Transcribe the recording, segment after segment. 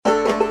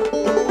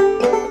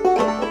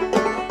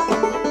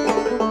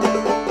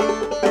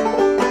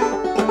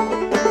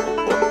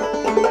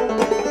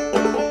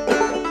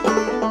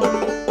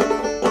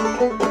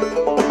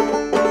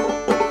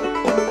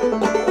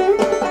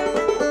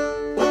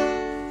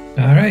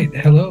All right.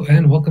 Hello,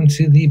 and welcome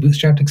to the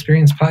Bootstrapped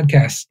Experience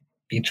podcast.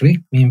 Each week,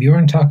 me and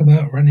Bjorn talk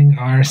about running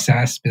our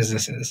SaaS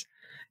businesses.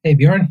 Hey,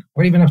 Bjorn,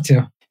 what have you been up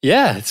to?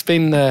 Yeah, it's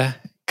been a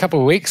couple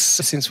of weeks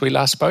since we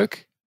last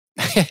spoke.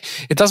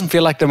 It doesn't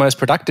feel like the most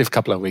productive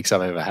couple of weeks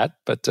I've ever had,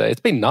 but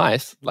it's been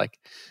nice. Like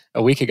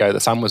a week ago, the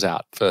sun was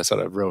out for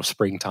sort of real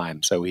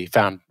springtime. So we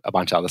found a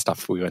bunch of other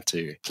stuff. We went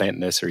to plant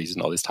nurseries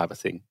and all this type of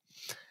thing.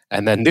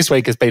 And then this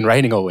week it's been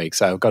raining all week,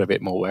 so I've got a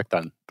bit more work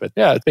done. But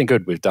yeah, it's been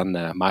good. We've done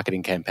a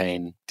marketing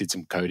campaign, did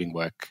some coding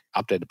work,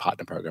 updated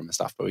partner program and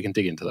stuff, but we can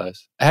dig into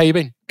those. How you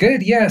been?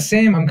 Good. Yeah,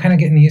 same. I'm kind of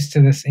getting used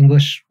to this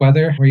English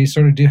weather where you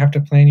sort of do have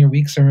to plan your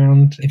weeks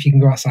around if you can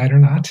go outside or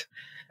not.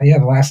 Yeah,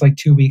 the last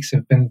 2 weeks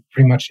have been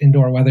pretty much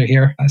indoor weather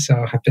here,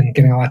 so I've been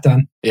getting a lot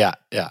done. Yeah.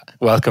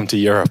 Welcome to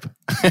Europe.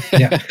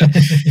 Yeah.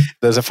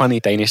 There's a funny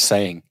Danish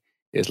saying.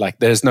 It's like,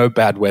 there's no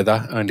bad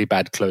weather, only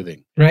bad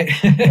clothing. Right.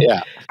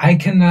 Yeah. I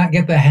cannot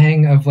get the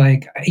hang of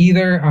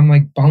either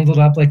I'm bundled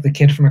up like the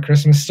kid from A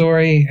Christmas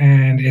Story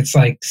and it's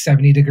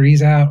 70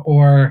 degrees out,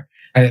 or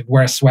I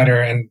wear a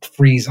sweater and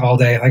freeze all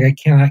day. I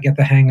cannot get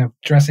the hang of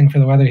dressing for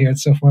the weather here.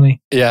 It's so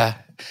funny. Yeah.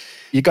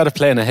 You got to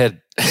plan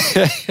ahead.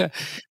 Yeah.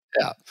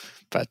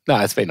 But no,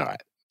 it's been all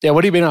right. Yeah,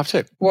 what have you been up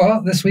to?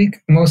 Well, this week,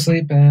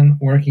 mostly been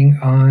working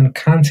on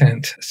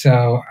content.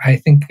 So I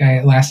think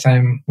last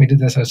time we did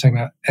this, I was talking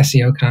about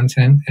SEO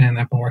content, and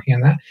I've been working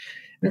on that.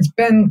 And it's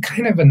been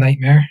kind of a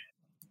nightmare.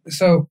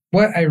 So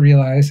what I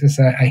realize is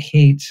that I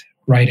hate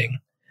writing,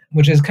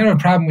 which is kind of a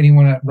problem when you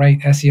want to write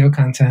SEO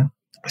content.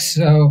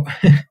 So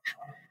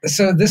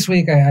this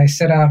week I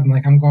set out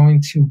and I'm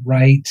going to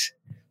write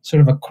sort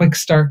of a quick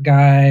start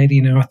guide,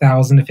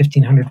 1,000 to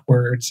 1,500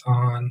 words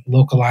on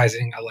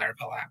localizing a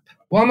Laravel app.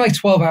 Well, I'm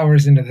 12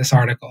 hours into this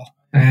article,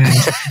 and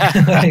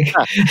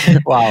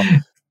wow.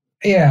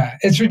 Yeah,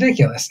 it's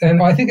ridiculous.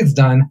 And I think it's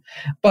done.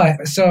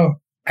 But so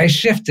I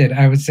shifted,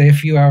 I would say, a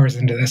few hours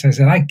into this. I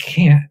said, I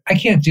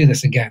can't do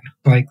this again.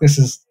 This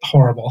is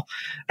horrible.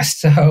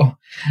 So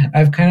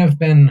I've kind of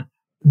been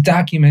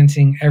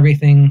documenting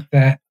everything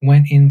that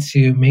went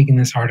into making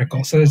this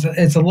article. So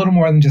it's a little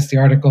more than just the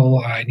article.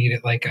 I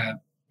needed a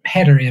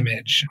header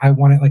image. I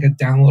wanted a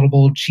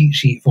downloadable cheat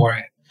sheet for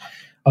it,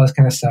 all this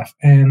kind of stuff.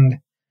 And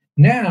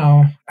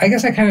now, I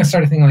guess I kind of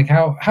started thinking,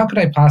 how could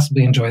I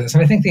possibly enjoy this?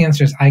 And I think the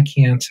answer is I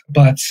can't,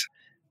 but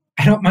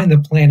I don't mind the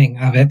planning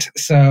of it.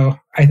 So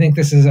I think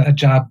this is a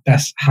job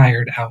best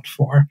hired out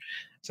for.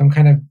 So I'm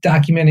kind of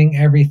documenting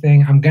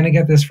everything. I'm going to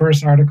get this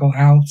first article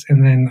out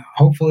and then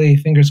hopefully,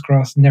 fingers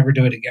crossed, never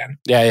do it again.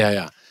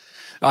 Yeah.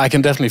 I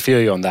can definitely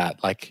feel you on that.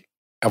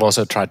 I've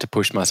also tried to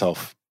push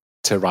myself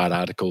to write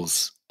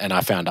articles and I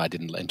found I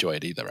didn't enjoy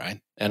it either,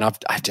 right? And I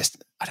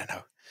don't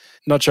know.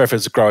 Not sure if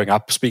it's growing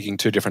up, speaking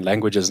two different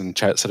languages and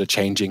sort of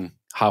changing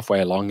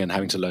halfway along and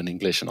having to learn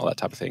English and all that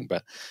type of thing.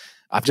 But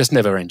I've just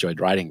never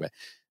enjoyed writing.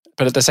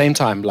 But at the same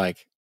time,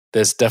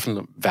 there's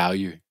definite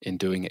value in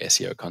doing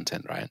SEO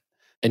content, right?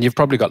 And you've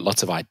probably got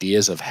lots of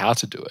ideas of how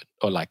to do it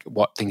or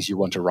what things you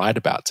want to write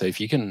about. So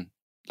if you can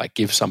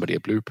give somebody a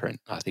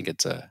blueprint, I think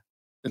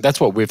that's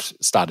what we've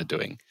started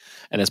doing.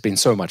 And it's been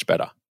so much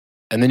better.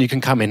 And then you can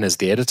come in as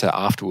the editor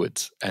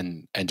afterwards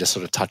and just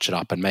sort of touch it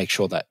up and make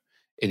sure that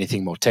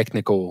anything more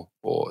technical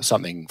or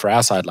something for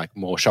our side,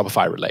 more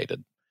Shopify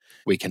related,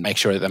 we can make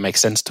sure that makes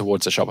sense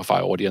towards the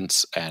Shopify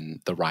audience and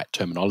the right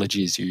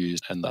terminology is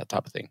used and that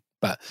type of thing.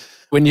 But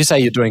when you say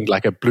you're doing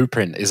a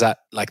blueprint, is that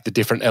the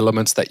different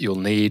elements that you'll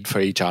need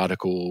for each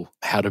article,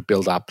 how to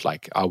build up,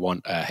 I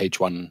want a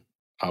H1,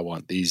 I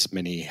want these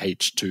many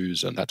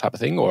H2s and that type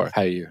of thing, or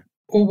how you...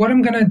 Well, what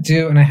I'm going to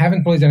do, and I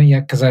haven't really done it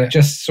yet because I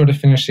just sort of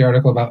finished the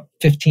article about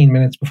 15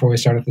 minutes before we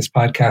started this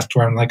podcast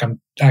where I'm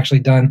actually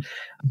done.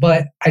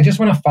 But I just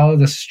want to follow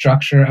the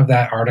structure of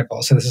that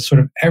article. So this is sort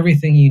of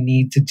everything you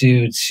need to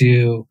do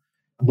to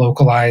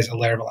localize a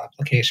Laravel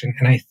application.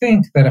 And I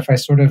think that if I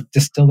sort of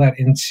distill that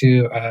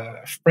into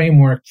a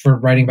framework for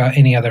writing about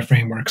any other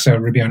framework, so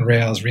Ruby on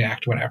Rails,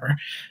 React, whatever,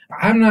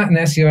 I'm not an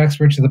SEO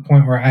expert to the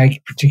point where I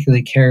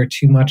particularly care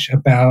too much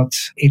about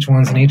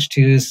H1s and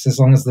H2s as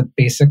long as the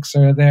basics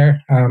are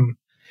there.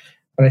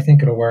 But I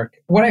think it'll work.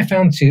 What I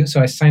found too, so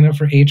I signed up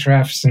for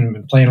Ahrefs and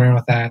been playing around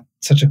with that.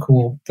 Such a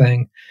cool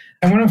thing.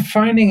 And what I'm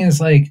finding is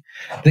the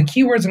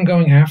keywords I'm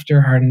going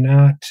after are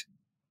not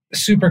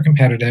super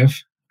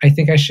competitive. I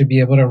think I should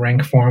be able to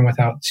rank for them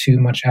without too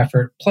much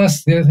effort.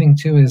 Plus, the other thing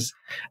too is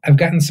I've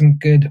gotten some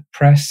good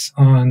press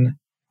on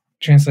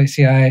Translate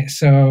CI.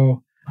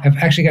 So I've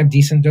actually got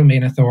decent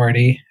domain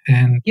authority.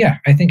 And yeah,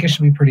 I think it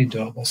should be pretty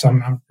doable. So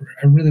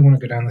I really want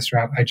to go down this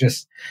route.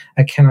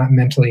 I cannot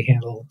mentally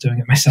handle doing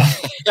it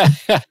myself.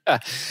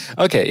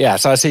 Okay, yeah.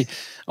 So I see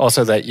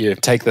also that you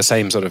take the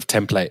same sort of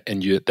template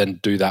and you then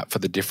do that for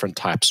the different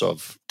types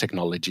of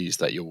technologies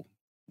that you'll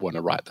want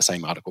to write the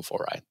same article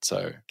for, right?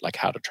 So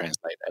how to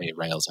translate a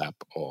Rails app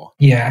or...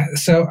 Yeah.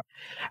 So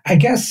I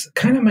guess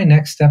kind of my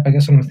next step,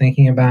 what I'm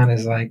thinking about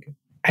is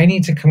I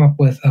need to come up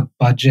with a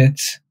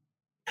budget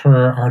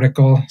per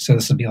article. So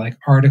this would be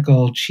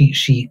article, cheat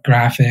sheet,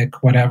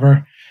 graphic,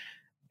 whatever.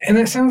 And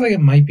it sounds like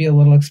it might be a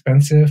little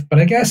expensive, but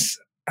I guess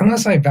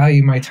unless I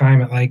value my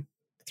time at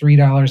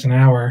 $3 an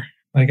hour.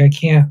 Like I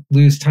can't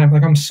lose time.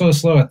 Like I'm so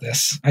slow at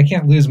this. I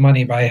can't lose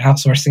money by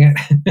outsourcing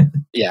it.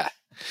 Yeah.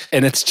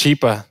 And it's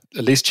cheaper,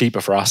 at least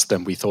cheaper for us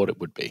than we thought it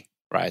would be,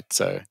 right?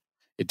 So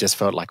it just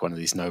felt like one of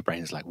these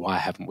no-brainers, like, why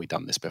haven't we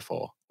done this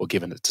before or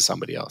given it to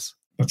somebody else?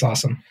 That's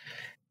awesome.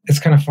 It's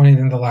kind of funny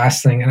than the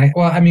last thing. And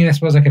I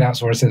suppose I could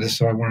outsource it,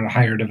 so I wanted to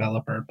hire a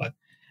developer, but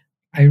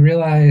I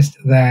realized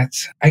that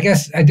I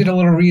guess I did a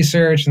little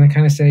research and they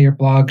kind of say your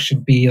blog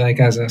should be like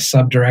as a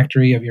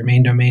subdirectory of your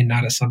main domain,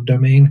 not a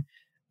subdomain,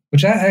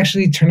 which that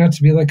actually turned out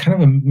to be like kind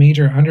of a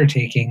major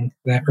undertaking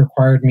that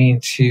required me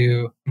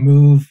to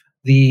move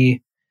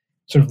the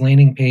sort of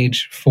landing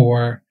page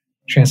for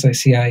Translate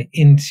CI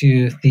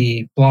into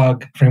the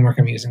blog framework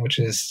I'm using, which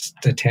is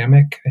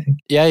Datamic, I think.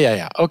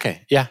 Yeah.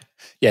 Okay. Yeah.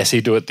 So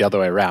you do it the other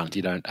way around.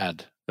 You don't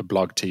add a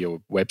blog to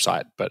your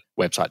website, but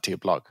website to your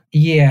blog.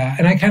 Yeah.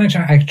 And I kind of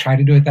tried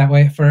to do it that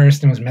way at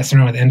first and was messing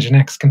around with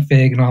Nginx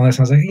config and all this.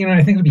 I was like,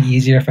 I think it'd be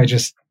easier if I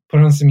just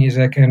put on some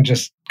music and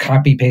just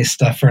copy paste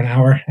stuff for an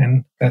hour.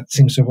 And that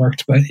seems to have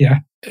worked. But yeah.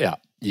 Yeah.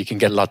 You can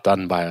get a lot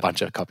done by a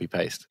bunch of copy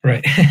paste.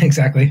 Right.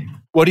 Exactly.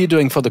 What are you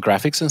doing for the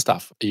graphics and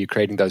stuff? Are you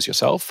creating those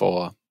yourself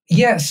or?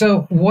 Yeah.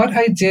 So what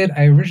I did,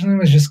 I originally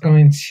was just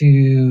going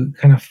to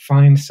kind of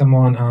find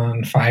someone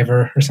on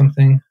Fiverr or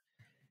something.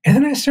 And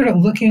then I started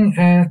looking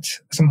at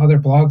some other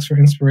blogs for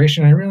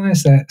inspiration. I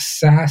realized that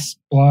SaaS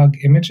blog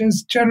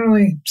images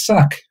generally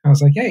suck. I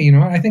was like, hey, you know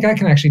what? I think I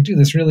can actually do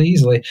this really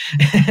easily.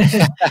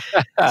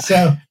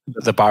 So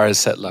the bar is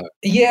set low.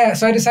 Yeah.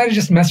 So I decided to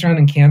just mess around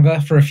in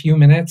Canva for a few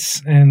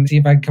minutes and see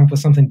if I could come up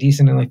with something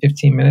decent in like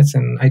 15 minutes.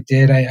 And I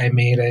did. I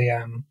made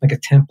a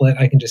template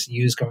I can just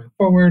use going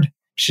forward.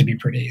 Should be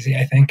pretty easy,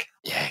 I think.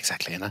 Yeah,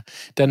 exactly. And I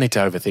don't need to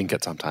overthink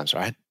it sometimes,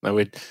 right?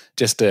 We're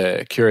just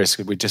curious.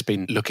 We've just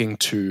been looking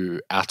to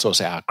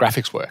outsource our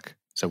graphics work.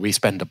 So we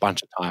spend a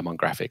bunch of time on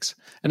graphics.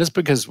 And it's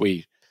because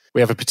we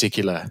have a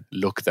particular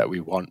look that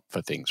we want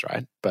for things,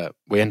 right? But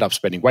we end up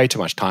spending way too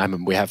much time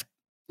and we have,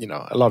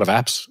 a lot of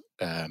apps.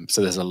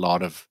 So there's a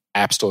lot of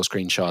app store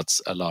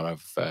screenshots, a lot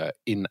of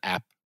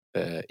in-app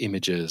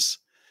images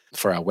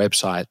for our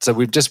website. So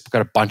we've just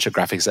got a bunch of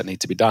graphics that need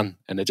to be done.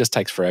 And it just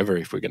takes forever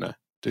if we're going to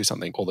do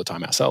something all the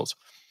time ourselves.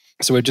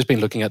 So we've just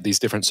been looking at these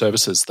different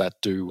services that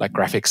do like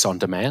graphics on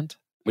demand.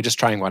 We're just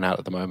trying one out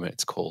at the moment.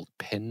 It's called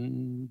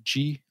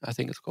Penji, I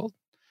think it's called.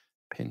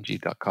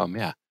 Penji.com,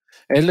 yeah.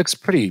 And it looks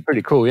pretty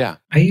cool, yeah.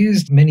 I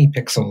used Mini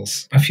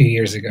Pixels a few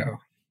years ago.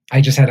 I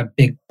just had a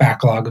big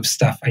backlog of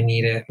stuff I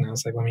needed. And I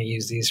was like, let me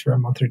use these for a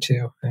month or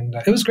two. And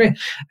it was great.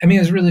 I mean,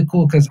 it was really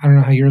cool because I don't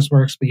know how yours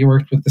works, but you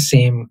worked with the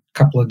same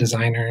couple of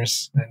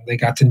designers and they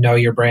got to know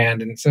your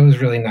brand. And so it was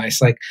really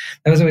nice. Like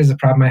that was always the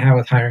problem I had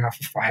with hiring off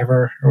of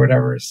Fiverr or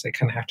whatever is they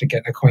kind of have to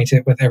get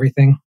acquainted with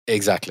everything.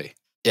 Exactly.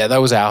 Yeah, that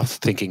was our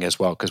thinking as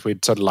well because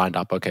we'd sort of lined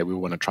up, okay, we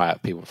want to try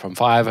out people from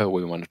Fiverr.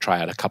 We want to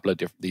try out a couple of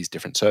these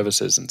different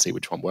services and see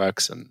which one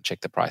works and check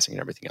the pricing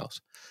and everything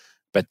else.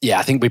 But yeah,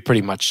 I think we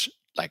pretty much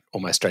like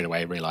almost straight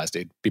away realized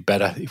it'd be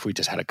better if we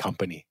just had a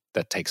company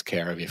that takes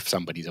care of if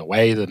somebody's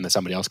away, then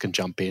somebody else can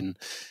jump in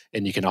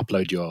and you can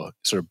upload your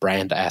sort of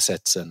brand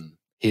assets and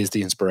here's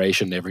the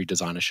inspiration every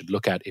designer should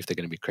look at if they're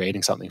going to be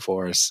creating something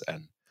for us.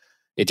 And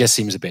it just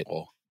seems a bit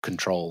more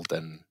controlled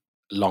and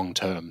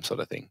long-term sort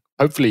of thing.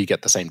 Hopefully you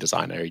get the same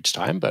designer each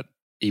time, but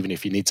even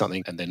if you need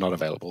something and they're not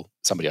available,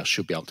 somebody else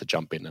should be able to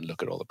jump in and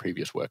look at all the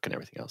previous work and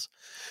everything else,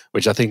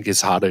 which I think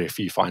is harder if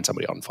you find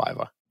somebody on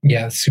Fiverr.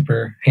 Yeah, it's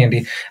super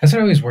handy. That's what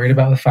I always worried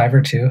about with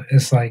Fiverr too,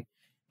 is like,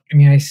 I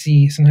mean,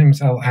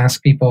 sometimes I'll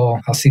ask people,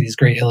 I'll see these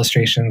great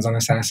illustrations on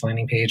a SaaS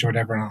landing page or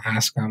whatever, and I'll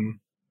ask them,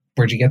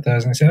 where'd you get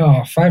those? And they say,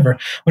 oh, Fiverr,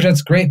 which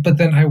that's great. But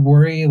then I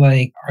worry,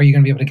 like, are you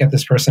going to be able to get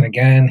this person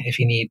again if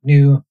you need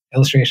new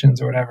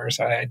illustrations or whatever?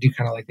 So I do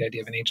kind of like the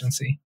idea of an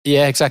agency.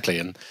 Yeah, exactly.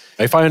 And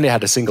if I only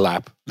had a single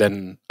app,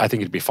 then I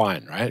think it'd be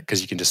fine, right?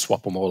 Because you can just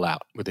swap them all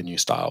out with a new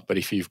style. But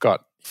if you've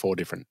got 4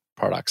 different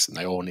products and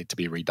they all need to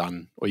be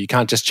redone, or you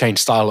can't just change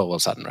style all of a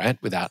sudden, right?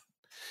 Without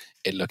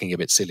it looking a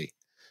bit silly.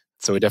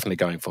 So we're definitely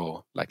going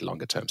for like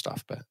longer term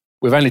stuff. But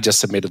we've only just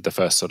submitted the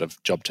first sort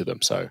of job to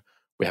them. So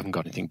we haven't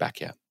got anything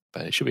back yet.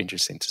 But it should be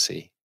interesting to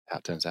see how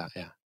it turns out.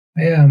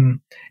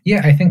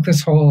 Yeah. I think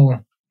this whole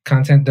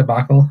content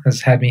debacle has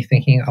had me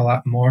thinking a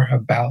lot more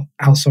about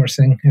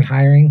outsourcing and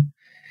hiring.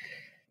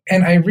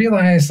 And I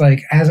realized,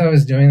 like, as I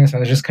was doing this, I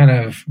was just kind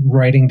of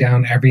writing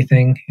down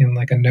everything in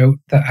like a note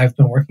that I've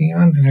been working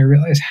on. And I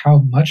realized how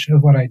much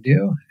of what I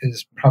do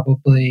is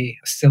probably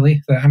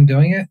silly that I'm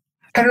doing it.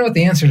 I don't know what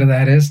the answer to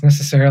that is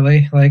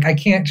necessarily. Like,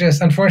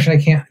 unfortunately,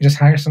 I can't just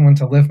hire someone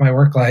to live my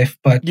work life,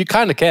 but you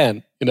kind of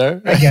can, I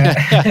get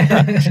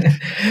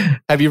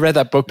it. Have you read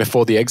that book,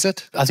 Before the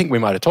Exit? I think we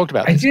might have talked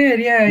about this. I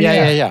did, yeah.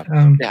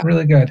 Yeah.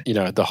 Really good.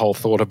 The whole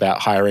thought about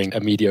hiring a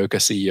mediocre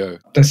CEO.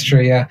 That's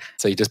true, yeah.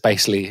 So you just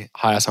basically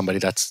hire somebody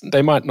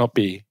they might not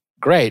be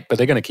great, but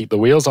they're going to keep the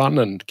wheels on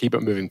and keep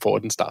it moving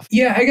forward and stuff.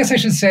 Yeah, I guess I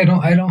should say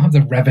I don't have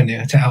the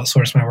revenue to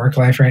outsource my work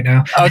life right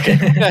now. Okay.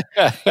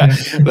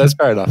 That's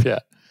fair enough, yeah.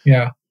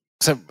 Yeah.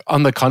 So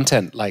on the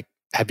content, like,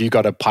 have you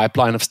got a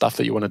pipeline of stuff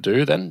that you want to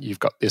do then? You've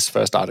got this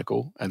first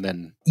article and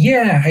then...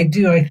 Yeah, I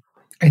do.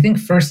 I think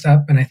first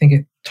up, and I think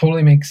it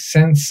totally makes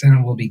sense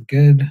and will be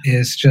good,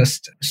 is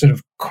just sort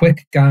of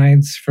quick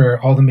guides for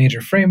all the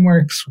major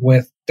frameworks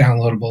with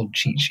downloadable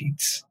cheat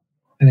sheets.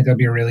 I think that'd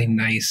be a really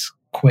nice,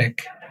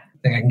 quick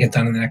thing I can get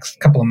done in the next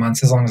couple of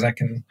months as long as I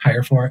can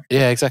hire for it.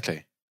 Yeah,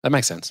 exactly. That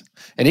makes sense.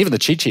 And even the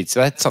cheat sheets,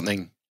 that's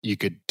something you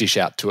could dish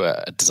out to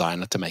a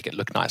designer to make it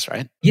look nice,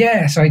 right?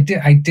 Yeah, so I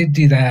did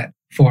do that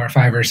for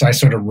Fiverr. So I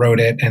sort of wrote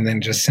it and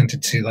then just sent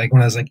it to like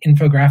one of those like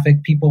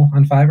infographic people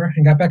on Fiverr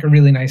and got back a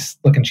really nice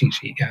looking cheat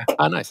sheet. Yeah.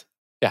 Ah, nice.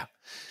 Yeah.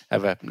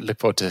 Look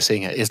forward to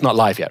seeing it. It's not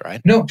live yet,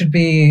 right? No, it should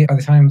be by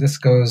the time this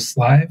goes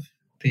live.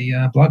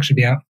 The blog should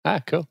be out.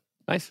 Ah, cool.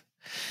 Nice.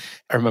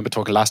 I remember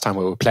talking last time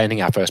we were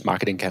planning our first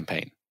marketing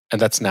campaign, and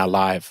that's now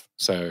live.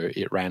 So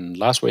it ran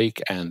last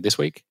week and this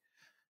week.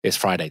 It's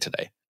Friday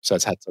today. So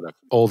it's had sort of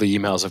all the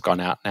emails have gone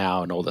out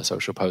now and all the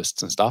social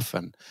posts and stuff,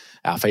 and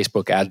our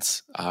Facebook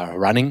ads are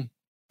running.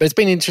 But it's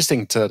been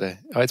interesting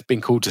it's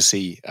been cool to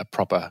see a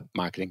proper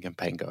marketing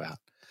campaign go out.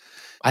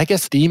 I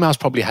guess the emails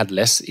probably had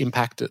less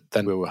impact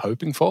than we were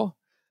hoping for.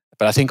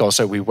 But I think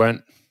also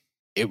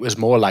it was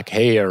more like,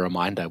 hey, a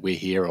reminder, we're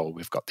here, or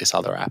we've got this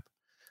other app,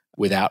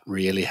 without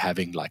really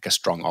having like a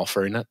strong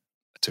offer in it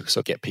to sort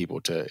of get people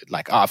to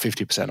like,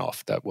 50%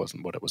 off. That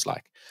wasn't what it was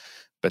like.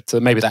 But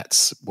maybe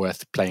that's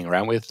worth playing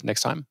around with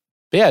next time.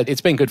 But yeah, it's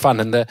been good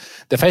fun. And the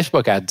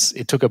Facebook ads,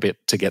 it took a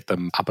bit to get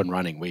them up and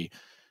running. We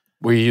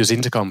use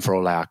Intercom for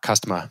all our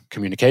customer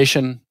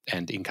communication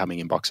and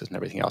incoming inboxes and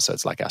everything else. So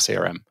it's like our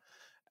CRM.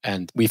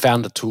 And we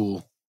found a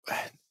tool.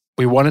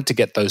 We wanted to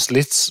get those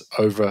lists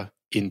hashed over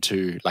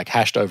into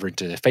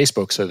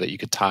Facebook so that you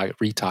could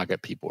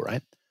retarget people,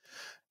 right?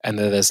 And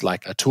then there's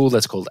like a tool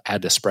that's called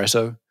Ad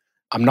Espresso.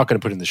 I'm not going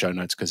to put in the show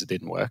notes because it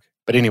didn't work.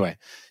 But anyway,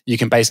 you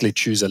can basically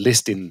choose a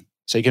list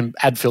so you can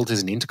add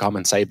filters in Intercom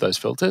and save those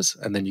filters.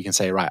 And then you can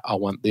say, right, I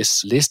want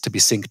this list to be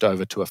synced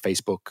over to a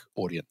Facebook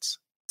audience.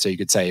 So you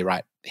could say,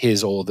 right,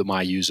 here's all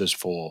my users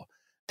for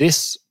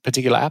this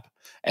particular app,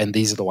 and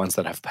these are the ones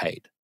that have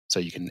paid. So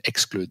you can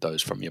exclude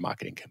those from your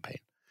marketing campaign.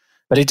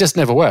 But it just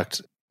never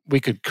worked. We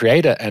could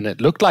create it, and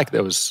it looked like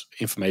there was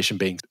information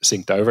being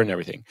synced over and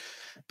everything.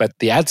 But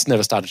the ads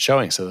never started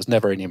showing, so there was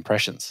never any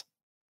impressions.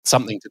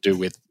 Something to do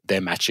with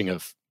their matching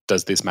of,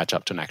 does this match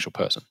up to an actual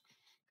person?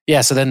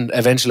 Yeah, so then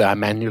eventually at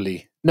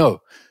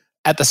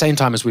the same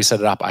time as we set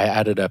it up, I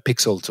added a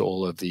pixel to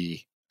all of the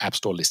App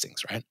Store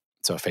listings, right?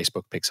 So a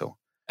Facebook pixel.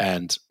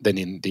 And then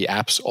in the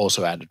apps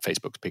also added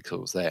Facebook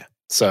pixels there.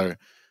 So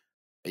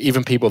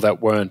even people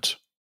that weren't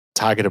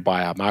targeted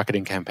by our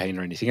marketing campaign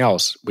or anything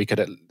else, we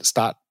could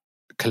start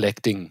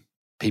collecting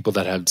people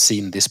that had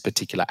seen this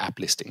particular app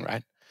listing,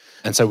 right?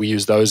 And so we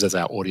use those as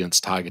our audience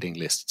targeting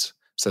lists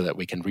so that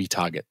we can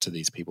retarget to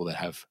these people that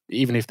have,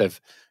 even if they've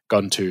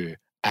gone to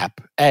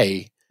app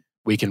A,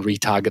 we can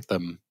retarget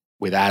them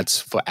with ads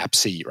for app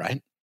C,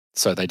 right?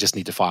 So they just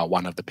need to fire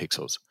one of the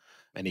pixels,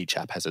 and each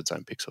app has its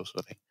own pixel sort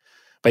of thing.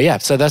 But yeah,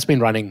 so that's been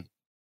running.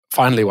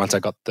 Finally, once I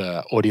got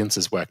the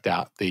audiences worked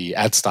out, the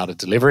ads started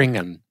delivering,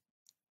 and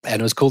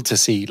it was cool to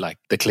see like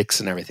the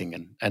clicks and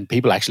everything, and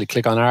people actually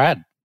click on our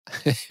ad.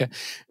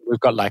 We've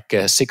got like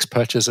 6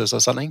 purchases or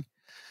something,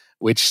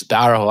 which the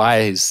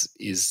ROI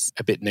is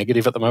a bit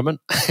negative at the moment.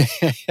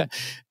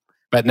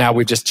 But now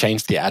we've just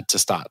changed the ad to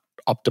start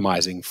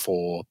optimizing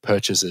for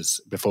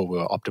purchases. Before we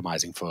were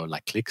optimizing for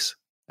like clicks,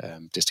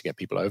 just to get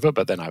people over.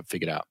 But then I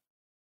figured out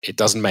it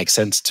doesn't make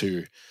sense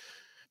to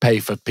pay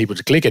for people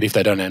to click it if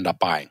they don't end up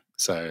buying.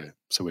 So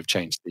we've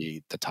changed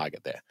the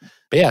target there.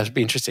 But yeah, it'd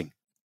be interesting.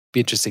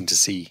 Be interesting to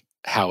see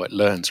how it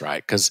learns,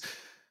 right? Because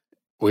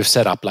we've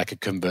set up like a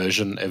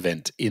conversion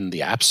event in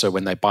the app. So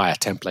when they buy a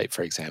template,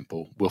 for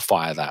example, we'll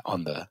fire that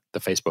on the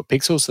Facebook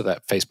pixel so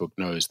that Facebook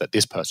knows that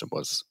this person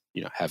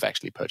have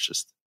actually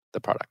purchased the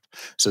product.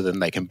 So then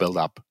they can build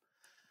up,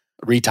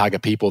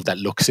 retarget people that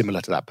look similar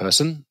to that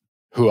person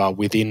who are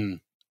within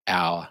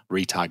our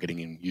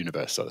retargeting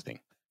universe sort of thing.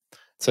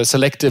 So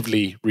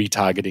selectively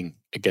retargeting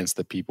against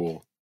the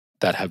people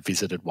that have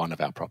visited one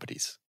of our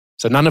properties.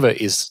 So none of it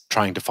is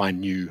trying to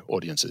find new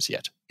audiences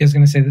yet. I was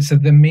going to say this. So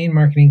the main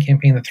marketing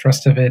campaign, the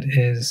thrust of it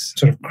is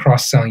sort of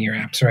cross-selling your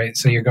apps, right?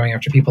 So you're going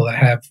after people that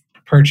have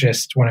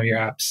purchased one of your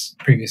apps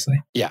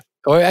previously. Yeah.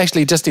 Or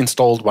actually just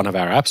installed one of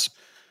our apps,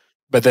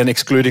 but then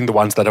excluding the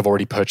ones that have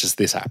already purchased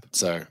this app.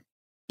 So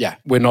yeah,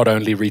 we're not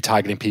only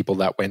retargeting people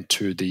that went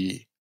to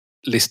the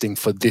listing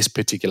for this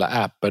particular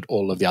app, but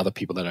all of the other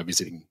people that are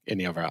visiting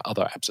any of our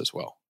other apps as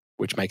well,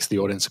 which makes the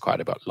audience quite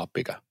a lot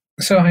bigger.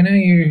 So I know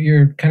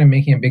you're kind of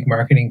making a big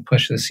marketing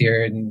push this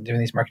year and doing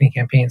these marketing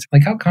campaigns.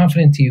 Like, how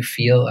confident do you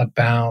feel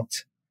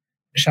about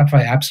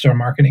Shopify App Store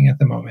marketing at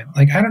the moment?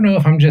 Like, I don't know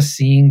if I'm just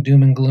seeing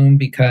doom and gloom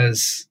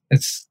because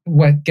it's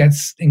what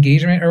gets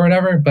engagement or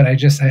whatever, but I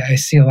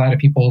see a lot of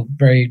people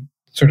very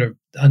sort of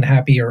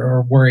unhappy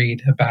or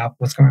worried about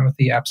what's going on with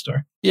the App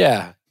Store.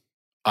 Yeah.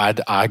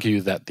 I'd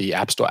argue that the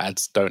App Store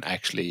ads don't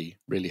actually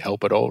really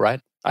help at all,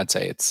 right? I'd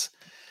say it's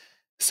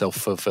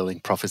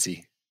self-fulfilling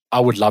prophecy. I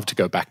would love to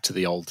go back to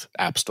the old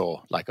App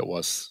Store like it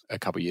was a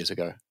couple of years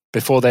ago.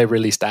 Before they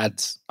released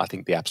ads, I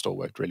think the App Store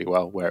worked really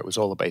well, where it was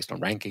all based on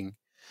ranking.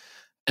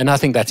 And I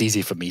think that's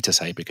easy for me to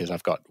say because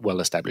I've got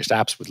well-established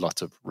apps with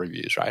lots of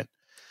reviews, right?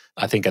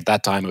 I think at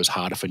that time it was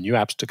harder for new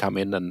apps to come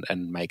in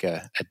and make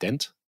a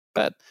dent.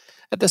 But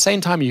at the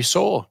same time, you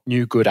saw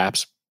new good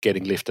apps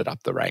getting lifted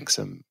up the ranks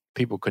and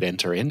people could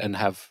enter in and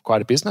have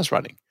quite a business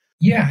running.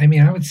 Yeah, I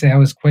mean, I would say I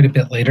was quite a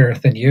bit later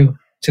than you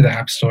to the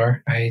App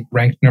Store. I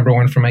ranked number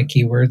one for my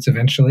keywords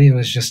eventually. It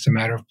was just a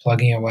matter of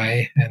plugging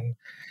away. And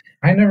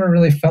I never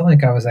really felt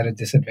like I was at a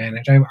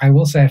disadvantage. I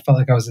will say I felt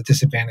like I was at a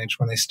disadvantage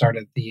when they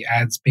started the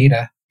ads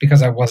beta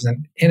because I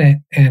wasn't in it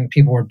and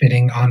people were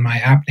bidding on my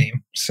app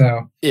name.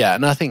 So yeah,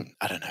 and I think,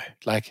 I don't know,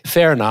 like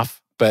fair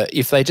enough. But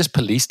if they just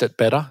policed it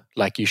better,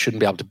 like you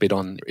shouldn't be able to bid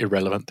on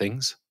irrelevant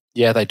things.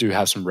 Yeah, they do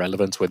have some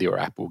relevance whether your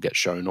app will get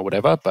shown or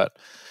whatever. But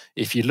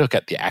if you look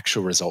at the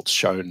actual results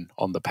shown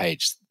on the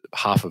page,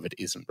 half of it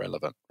isn't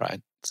relevant,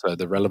 right? So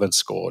the relevance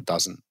score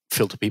doesn't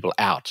filter people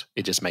out.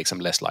 It just makes them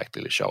less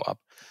likely to show up.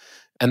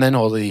 And then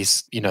all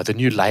these, the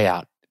new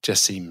layout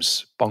just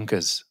seems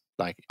bonkers.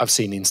 Like I've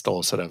seen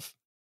installs sort of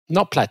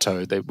not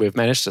plateau. We've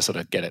managed to sort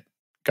of get it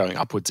going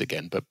upwards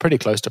again, but pretty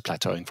close to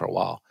plateauing for a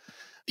while.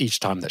 Each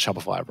time that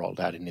Shopify rolled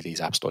out any of these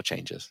App Store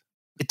changes,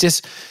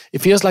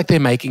 it feels like they're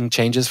making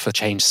changes for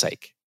change's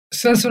sake.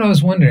 So that's what I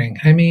was wondering.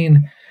 I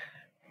mean,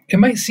 it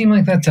might seem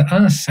like that to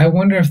us. I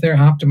wonder if they're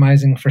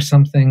optimizing for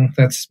something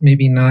that's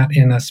maybe not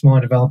in a small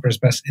developer's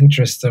best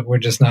interest that we're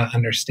just not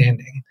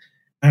understanding.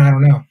 And I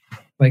don't know.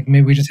 Like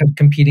maybe we just have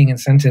competing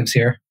incentives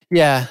here.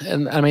 Yeah,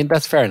 and I mean,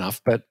 that's fair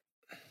enough. But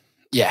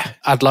yeah,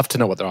 I'd love to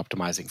know what they're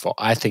optimizing for.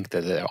 I think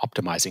that they're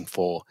optimizing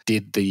for,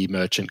 did the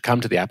merchant come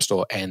to the App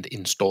Store and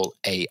install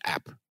a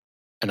app?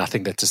 And I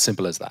think that's as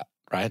simple as that,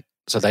 right?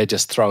 So they're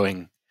just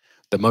throwing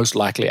the most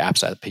likely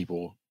apps at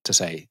people to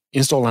say,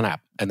 install an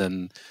app. And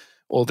then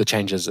all the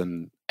changes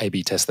and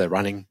A/B tests they're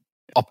running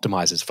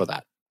optimizes for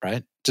that,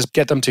 right? Just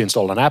get them to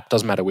install an app,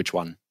 doesn't matter which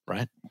one,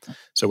 right?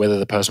 So whether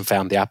the person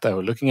found the app they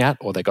were looking at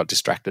or they got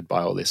distracted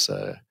by all this,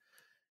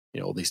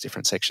 all these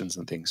different sections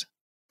and things.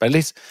 But at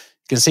least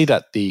you can see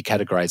that the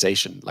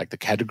categorization, like the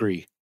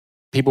category,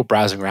 people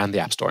browsing around the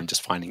App Store and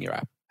just finding your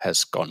app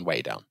has gone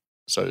way down.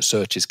 So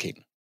search is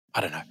king.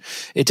 I don't know.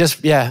 It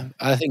just,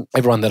 I think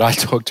everyone that I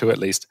talk to at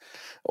least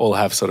all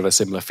have sort of a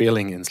similar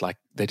feeling. And it's like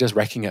they're just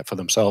wrecking it for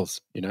themselves,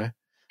 A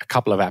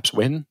couple of apps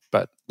win,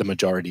 but the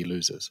majority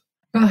loses.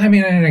 Well, I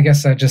mean, and I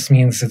guess that just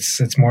means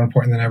it's more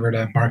important than ever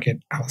to market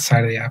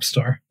outside of the App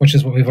Store, which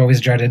is what we've always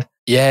dreaded.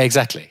 Yeah,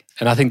 exactly.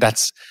 And I think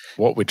that's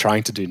what we're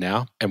trying to do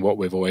now. And what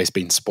we've always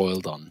been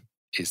spoiled on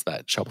is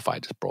that Shopify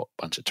just brought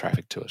a bunch of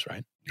traffic to us,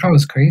 right? That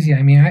was crazy.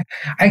 I mean,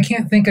 I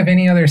can't think of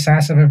any other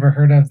SaaS I've ever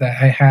heard of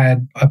that I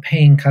had a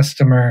paying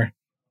customer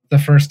the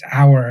first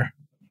hour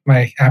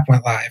my app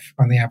went live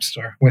on the App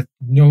Store with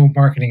no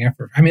marketing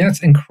effort. I mean,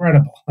 that's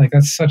incredible. Like,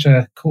 that's such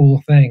a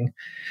cool thing.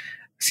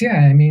 So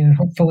yeah, I mean,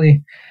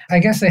 hopefully, I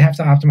guess they have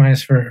to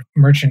optimize for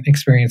merchant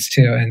experience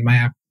too. And my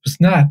app was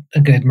not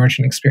a good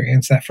merchant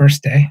experience that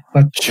first day.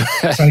 But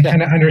so I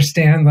kind of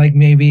understand, like,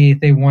 maybe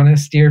they want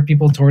to steer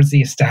people towards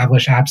the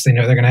established apps they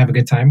know they're going to have a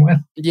good time with.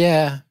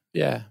 Yeah.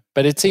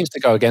 But it seems to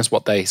go against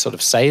what they sort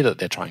of say that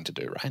they're trying to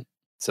do, right?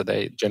 So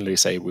they generally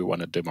say we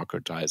want to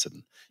democratize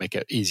and make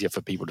it easier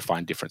for people to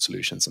find different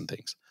solutions and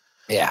things.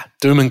 Yeah,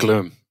 doom and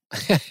gloom.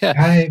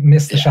 I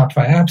miss the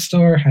Shopify App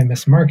Store. I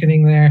miss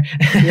marketing there.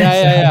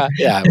 Yeah.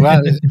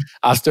 Well,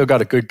 I've still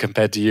got it good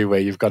compared to you,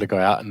 where you've got to go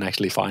out and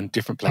actually find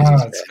different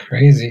places. Oh, it's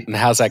crazy. And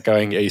how's that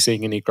going? Are you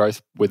seeing any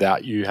growth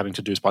without you having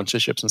to do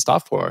sponsorships and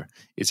stuff, or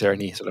is there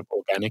any sort of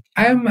organic?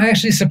 I'm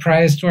actually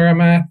surprised where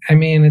I'm at. I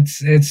mean,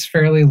 it's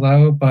fairly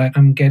low, but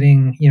I'm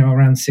getting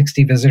around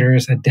 60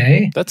 visitors a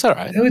day. That's all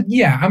right.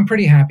 I'm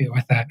pretty happy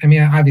with that. I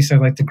mean, obviously,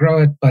 I'd like to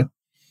grow it, but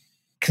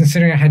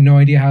considering I had no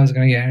idea how I was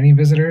going to get any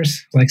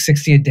visitors, like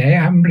 60 a day,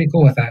 I'm pretty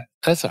cool with that.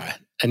 That's all right.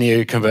 And are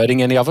you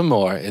converting any of them,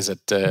 or is it?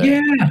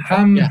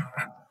 I'm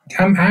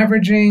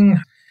averaging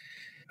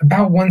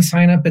about one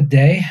sign up a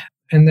day,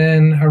 and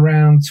then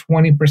around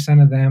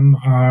 20% of them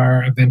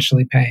are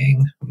eventually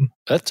paying.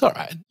 That's all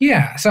right.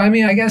 Yeah. So, I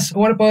mean, I guess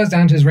what it boils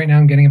down to is right now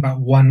I'm getting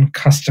about one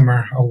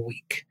customer a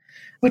week,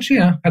 which,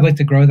 I'd like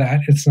to grow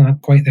that. It's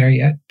not quite there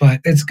yet, but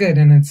it's good.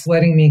 And it's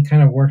letting me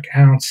kind of work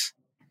out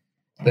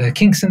the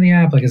kinks in the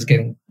app. Like, it's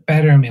getting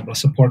better. I'm able to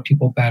support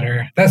people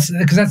better. That's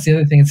the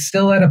other thing. It's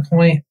still at a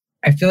point,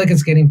 I feel like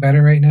it's getting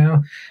better right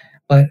now.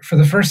 But for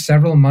the first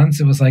several months,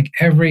 it was like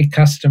every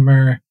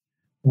customer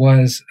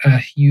was a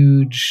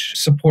huge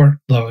support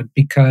load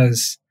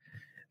because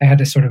I had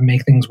to sort of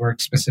make things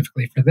work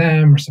specifically for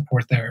them or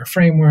support their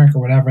framework or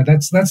whatever.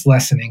 That's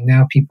lessening.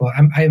 Now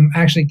I'm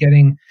actually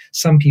getting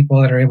some people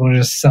that are able to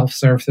just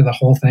self-serve through the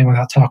whole thing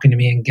without talking to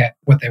me and get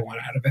what they want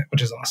out of it,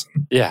 which is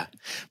awesome. Yeah.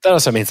 That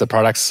also means the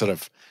product's sort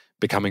of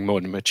becoming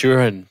more mature,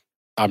 and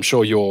I'm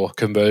sure your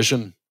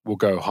conversion will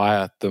go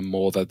higher the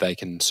more that they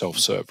can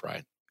self-serve,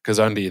 right? Because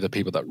only the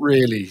people that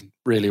really,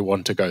 really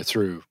want to go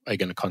through are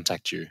going to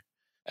contact you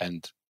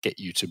and get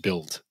you to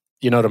build.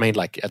 You know what I mean?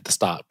 Like at the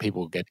start,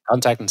 people get in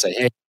contact and say,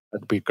 hey,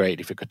 that'd be great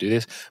if we could do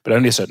this. But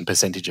only a certain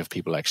percentage of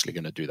people are actually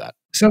going to do that.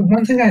 So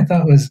one thing I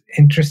thought was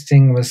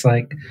interesting was,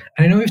 like,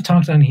 I know we've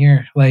talked on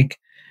here, like,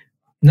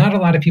 not a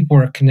lot of people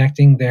were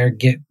connecting their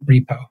Git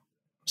repo.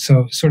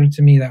 So sort of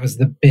to me, that was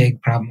the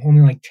big problem.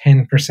 Only like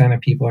 10%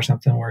 of people or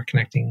something were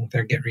connecting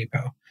their Git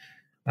repo.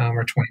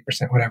 Or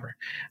 20%, whatever.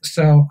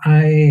 So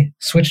I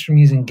switched from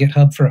using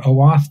GitHub for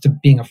OAuth to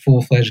being a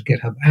full-fledged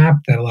GitHub app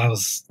that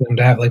allows them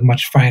to have like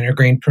much finer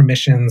grained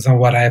permissions on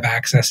what I have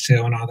access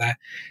to and all that.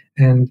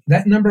 And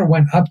that number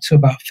went up to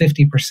about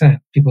 50%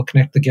 people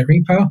connect the Git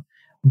repo,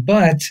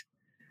 but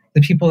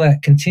the people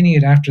that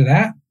continued after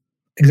that,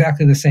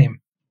 exactly the same.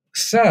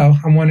 So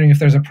I'm wondering if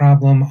there's a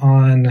problem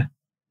on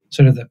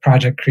sort of the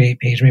project create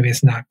page. Maybe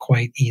it's not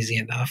quite easy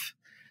enough.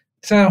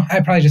 So I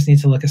probably just need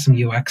to look at some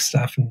UX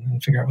stuff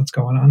and figure out what's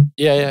going on.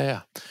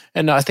 Yeah.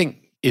 And I think,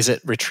 is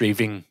it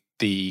retrieving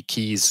the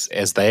keys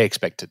as they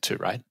expect it to,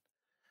 right?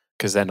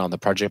 Because then on the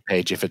project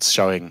page, if it's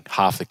showing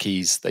half the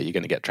keys that you're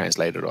going to get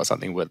translated or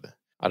something with,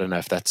 I don't know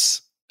if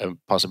that's a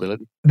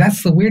possibility.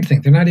 That's the weird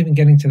thing. They're not even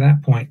getting to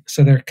that point.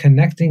 So they're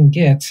connecting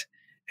Git,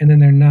 and then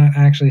they're not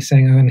actually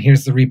saying, oh, and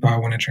here's the repo I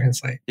want to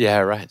translate. Yeah,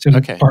 right. So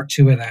okay. Part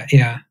 2 of that,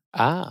 yeah.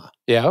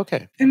 Yeah,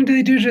 okay. And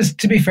they do just,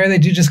 to be fair, they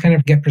do just kind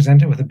of get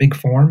presented with a big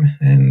form,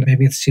 and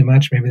maybe it's too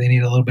much. Maybe they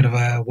need a little bit of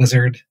a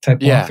wizard type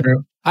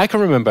walkthrough. I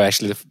can remember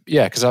actually,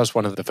 because I was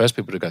one of the first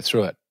people to go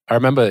through it. I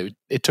remember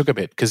it took a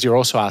bit because you're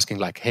also asking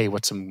like, hey,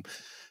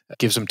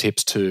 give some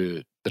tips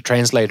to the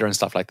translator and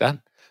stuff like that.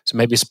 So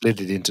maybe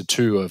split it into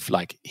 2 of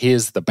like,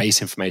 here's the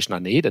base information I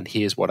need, and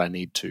here's what I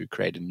need to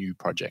create a new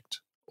project,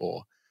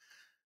 or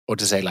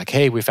to say like,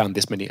 hey, we found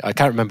this many. I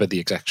can't remember the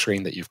exact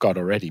screen that you've got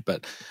already,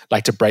 but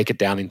like to break it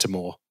down into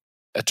more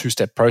a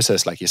 2-step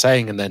process, like you're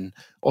saying, and then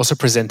also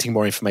presenting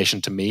more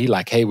information to me,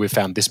 like, hey, we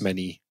found this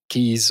many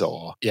keys,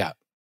 or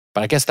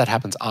But I guess that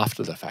happens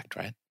after the fact,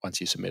 right? Once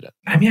you submit it.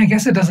 I mean, I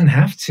guess it doesn't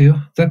have to.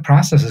 The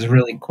process is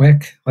really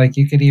quick. Like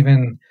you could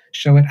even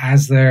show it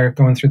as they're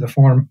going through the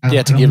form.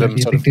 To give them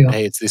sort of,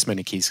 hey, it's this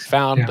many keys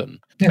found.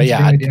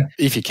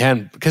 If you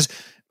can, because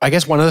I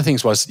guess one of the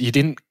things was you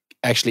didn't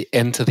actually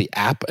enter the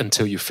app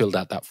until you filled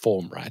out that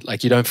form, right?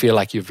 Like you don't feel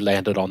like you've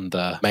landed on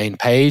the main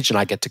page and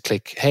I get to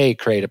click, hey,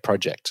 create a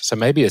project. So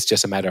maybe it's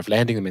just a matter of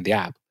landing them in the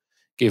app,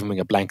 giving them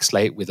a blank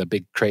slate with a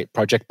big create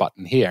project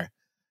button here.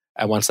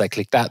 And once they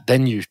click that,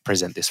 then you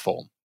present this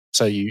form.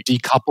 So you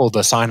decouple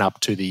the sign up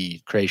to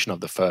the creation of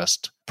the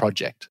first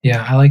project.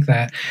 Yeah, I like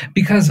that.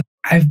 Because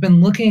I've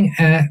been looking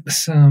at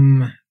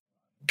some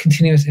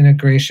continuous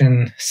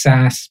integration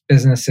SaaS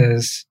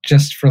businesses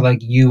just for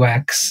like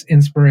UX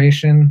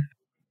inspiration,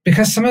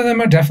 because some of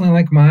them are definitely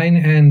like mine.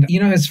 And,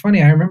 it's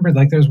funny. I remember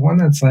like there's one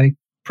that's like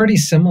pretty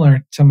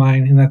similar to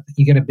mine in that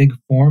you get a big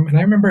form. And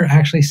I remember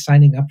actually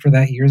signing up for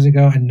that years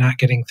ago and not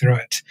getting through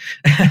it.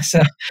 So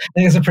I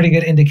think it's a pretty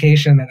good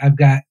indication that I've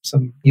got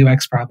some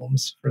UX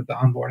problems for the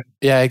onboarding.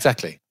 Yeah,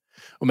 exactly.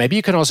 Or maybe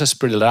you can also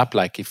split it up.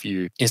 Like if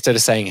you, instead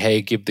of saying,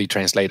 hey, give the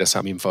translator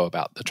some info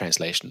about the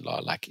translation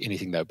or like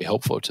anything that would be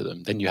helpful to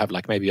them, then you have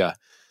like maybe a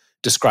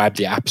describe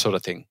the app sort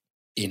of thing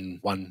in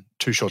 1-2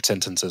 short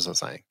sentences or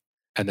something.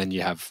 And then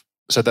you have,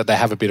 so that they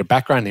have a bit of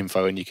background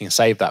info and you can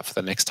save that for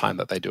the next time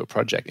that they do a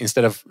project.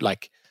 Instead of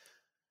like,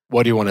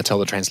 what do you want to tell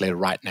the translator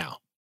right now?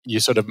 You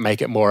sort of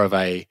make it more of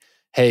a,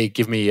 hey,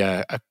 give me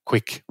a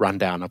quick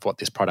rundown of what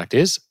this product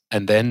is.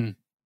 And then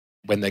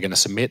when they're going to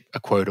submit a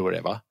quote or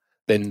whatever,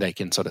 then they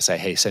can sort of say,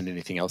 hey, send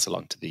anything else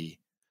along to the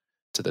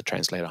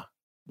translator.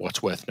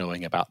 What's worth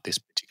knowing about this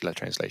particular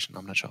translation?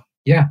 I'm not sure.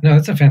 Yeah, no,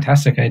 that's a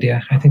fantastic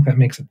idea. I think that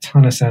makes a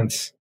ton of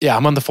sense. Yeah,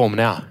 I'm on the form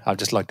now. I've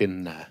just logged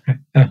in.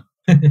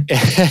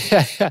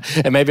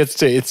 And maybe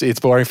it's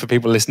boring for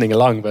people listening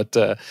along, but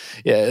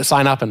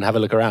sign up and have a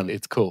look around.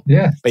 It's cool.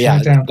 Yeah, but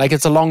like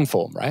it's a long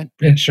form, right?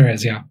 It sure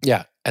is. Yeah.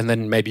 Yeah, and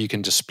then maybe you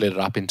can just split it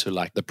up into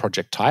like the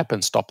project type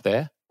and stop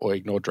there, or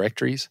ignore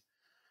directories,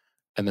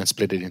 and then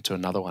split it into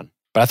another one.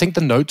 But I think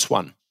the notes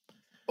one,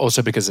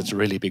 also because it's a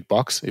really big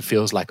box, it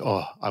feels like,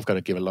 oh, I've got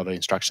to give a lot of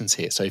instructions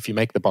here. So if you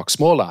make the box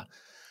smaller,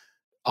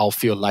 I'll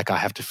feel like I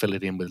have to fill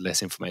it in with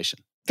less information.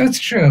 That's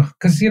true,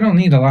 because you don't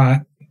need a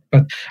lot.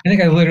 But I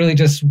think I literally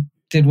just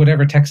did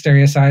whatever text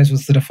area size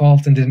was the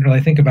default and didn't really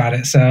think about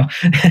it. So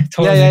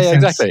totally makes sense.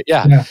 Exactly.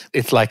 Yeah.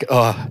 It's like,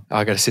 oh,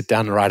 I got to sit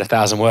down and write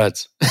 1,000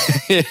 words.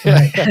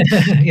 Right.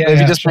 If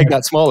you just make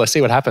that smaller,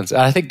 see what happens.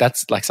 I think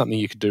that's like something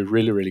you could do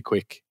really, really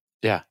quick.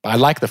 Yeah. But I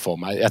like the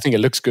form. I think it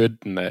looks good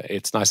and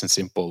it's nice and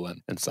simple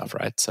and stuff,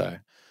 right? So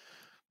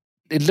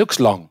it looks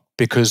long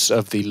because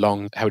of the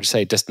long, how would you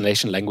say,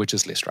 destination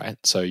languages list, right?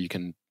 So you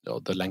can, or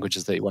the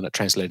languages that you want to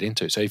translate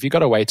into. So if you've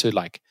got a way to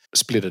like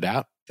split it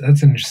out.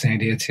 That's an interesting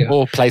idea too.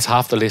 Or place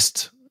half the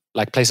list,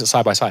 like place it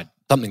side by side,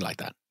 something like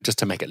that, just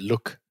to make it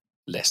look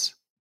less.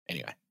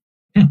 Anyway.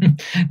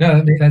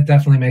 No, that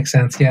definitely makes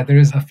sense. Yeah, there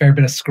is a fair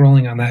bit of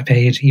scrolling on that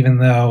page, even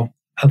though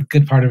a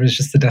good part of it is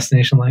just the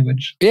destination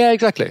language. Yeah,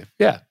 exactly.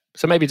 Yeah.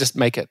 So maybe just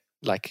make it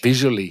like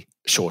visually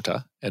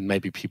shorter and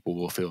maybe people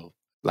will feel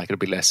like it'll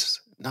be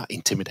less, not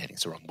intimidating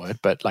is the wrong word,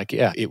 but like,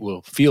 yeah, it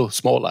will feel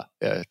smaller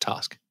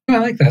task. I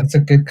like that. It's a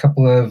good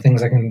couple of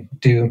things I can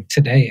do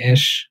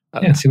today-ish.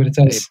 See what it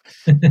does.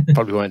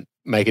 Probably won't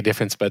make a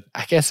difference, but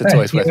I guess it's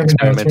always worth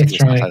experimenting with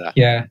stuff like that.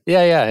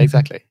 Yeah,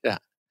 exactly. Yeah.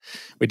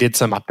 We did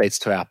some updates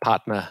to our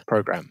partner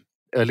program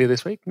earlier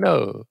this week?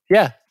 No.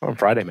 Yeah, on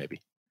Friday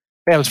maybe.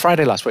 Yeah, it was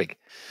Friday last week.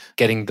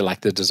 Getting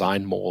the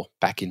design more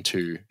back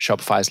into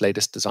Shopify's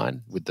latest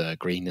design with the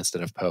green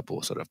instead of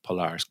purple, sort of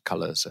Polaris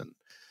colors, and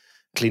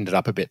cleaned it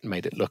up a bit and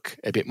made it look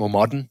a bit more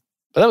modern.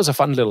 But that was a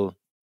fun little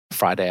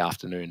Friday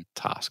afternoon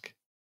task.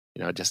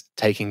 Just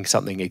taking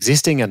something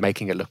existing and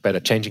making it look better,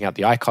 changing out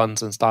the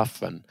icons and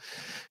stuff. And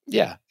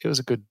yeah,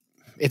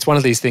 it's one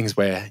of these things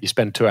where you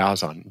spend 2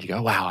 hours on, you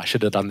go, wow, I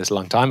should have done this a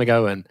long time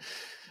ago. And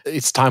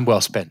it's time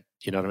well spent.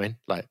 You know what I mean?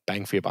 Like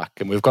bang for your buck.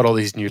 And we've got all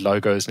these new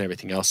logos and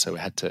everything else. So we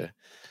had to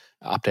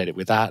update it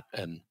with that.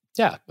 And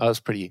yeah, I was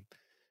pretty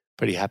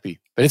happy.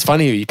 But it's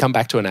funny, you come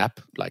back to an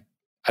app, like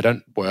I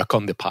don't work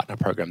on the partner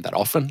program that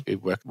often.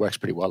 It works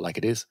pretty well like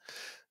it is.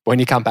 When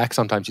you come back,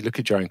 sometimes you look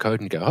at your own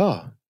code and go,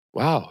 oh,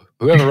 wow,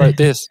 whoever wrote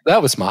this,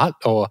 that was smart.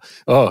 Or,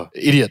 oh,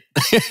 idiot.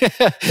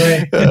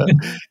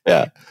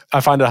 Yeah.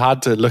 I find it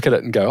hard to look at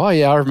it and go, oh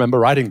yeah, I remember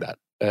writing that.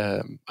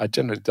 I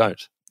generally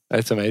don't.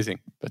 It's amazing.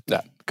 But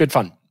yeah, good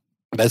fun.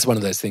 That's one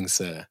of those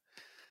things,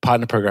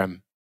 partner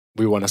program,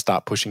 we want to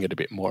start pushing it a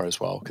bit more as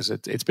well, because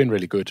it's been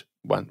really good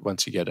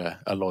once you get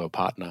a loyal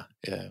partner.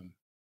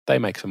 They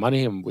make some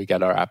money and we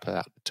get our app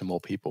out to more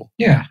people.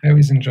 Yeah, I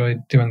always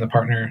enjoyed doing the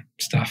partner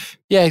stuff.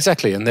 Yeah,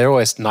 exactly. And they're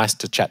always nice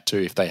to chat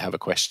to if they have a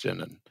question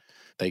and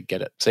they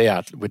get it. So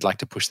yeah, we'd like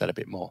to push that a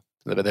bit more.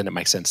 But then it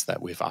makes sense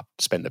that we've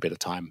spent a bit of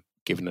time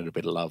giving it a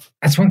bit of love.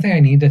 That's one thing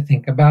I need to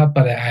think about,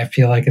 but I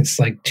feel like it's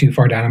like too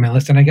far down on my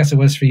list. And I guess it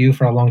was for you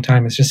for a long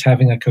time. It's just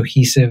having a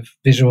cohesive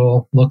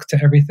visual look to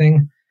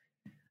everything.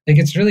 Like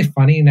it's really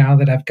funny now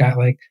that I've got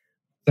like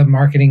the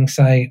marketing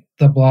site,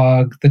 the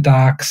blog, the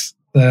docs,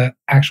 the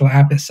actual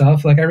app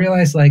itself. Like I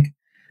realized like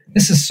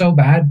this is so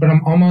bad, but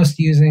I'm almost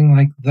using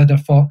like the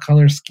default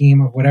color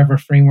scheme of whatever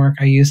framework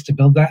I used to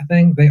build that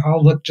thing. They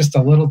all look just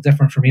a little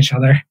different from each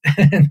other.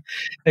 And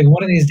like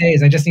one of these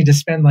days, I just need to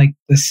spend like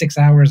the 6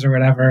 hours or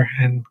whatever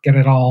and get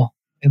it all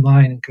in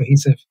line and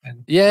cohesive.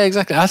 And yeah,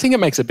 exactly. I think it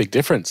makes a big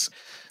difference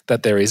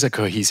that there is a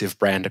cohesive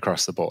brand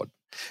across the board.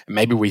 And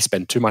maybe we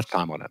spend too much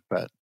time on it,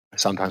 but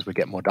sometimes we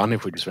get more done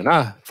if we just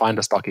find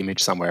a stock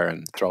image somewhere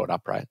and throw it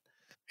up, right?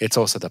 It's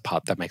also the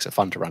part that makes it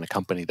fun to run a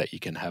company, that you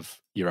can have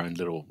your own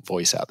little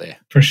voice out there.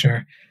 For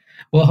sure.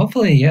 Well,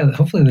 hopefully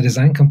the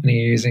design company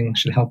you're using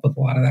should help with a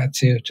lot of that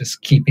too,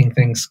 just keeping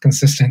things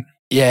consistent.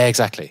 Yeah,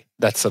 exactly.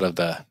 That's sort of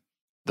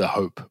the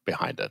hope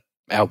behind it.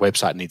 Our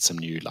website needs some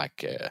new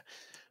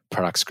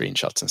product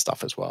screenshots and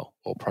stuff as well,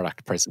 or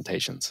product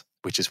presentations,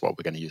 which is what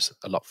we're going to use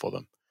a lot for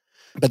them.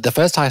 But the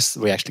first task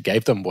we actually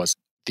gave them was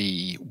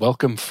the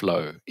welcome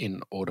flow in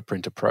Order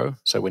Printer Pro.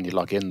 So when you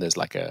log in, there's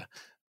like a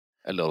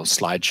little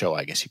slideshow,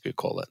 I guess you could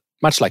call it,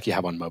 much like you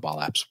have on mobile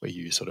apps where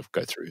you sort of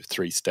go through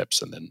 3 steps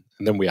and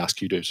then we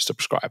ask you to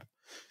subscribe.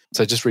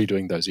 So just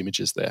redoing those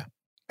images there.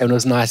 And it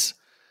was nice,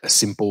 a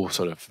simple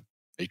sort of,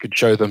 you could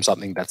show them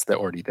something that's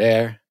already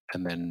there,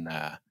 and then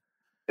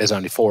there's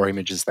only 4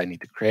 images they need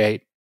to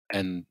create,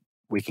 and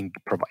we can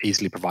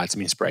easily provide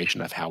some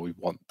inspiration of how we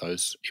want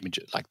those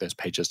images, like those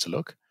pages, to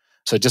look.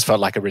 So it just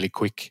felt like a really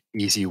quick,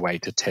 easy way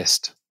to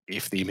test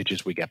if the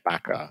images we get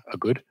back are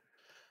good.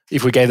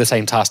 If we gave the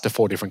same task to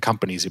 4 different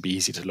companies, it'd be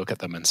easy to look at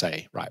them and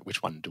say, right,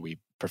 which one do we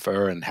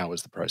prefer and how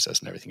is the process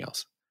and everything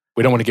else.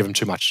 We don't want to give them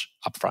too much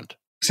upfront.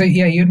 So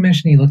yeah, you had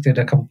mentioned you looked at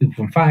a couple people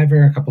from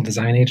Fiverr, a couple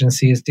design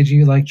agencies. Did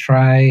you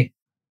try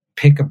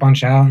pick a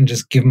bunch out and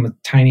just give them a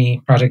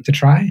tiny project to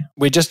try?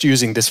 We're just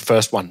using this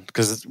first one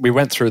because we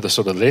went through the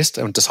sort of list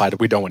and decided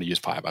we don't want to use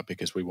Fiverr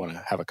because we want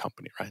to have a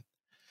company, right?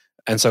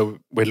 And so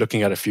we're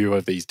looking at a few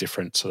of these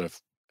different sort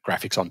of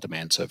graphics on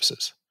demand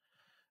services.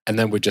 And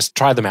then we just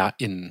try them out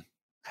in,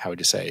 how would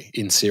you say,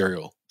 in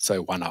serial.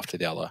 So one after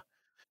the other.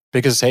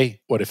 Because, hey,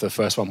 what if the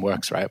first one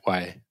works, right?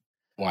 Why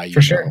use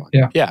For sure,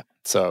 yeah. Yeah.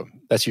 So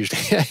that's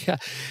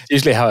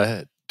usually how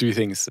I do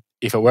things.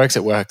 If it works,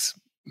 it works.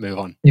 Move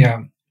on.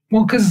 Yeah.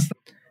 Well, because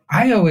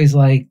I always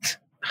liked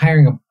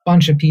hiring a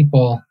bunch of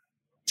people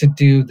to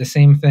do the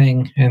same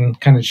thing and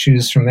kind of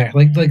choose from there.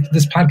 Like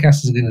this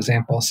podcast is a good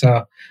example.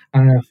 So I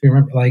don't know if you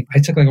remember, I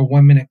took a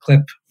 1-minute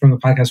clip from the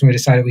podcast when we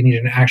decided we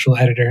needed an actual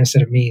editor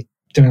instead of me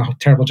doing a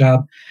terrible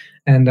job,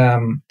 and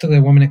took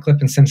a 1-minute clip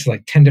and sent it to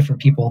 10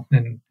 different people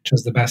and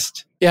chose the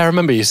best. Yeah, I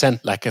remember you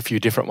sent a few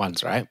different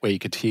ones, right? Where you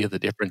could hear the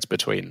difference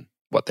between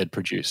what they'd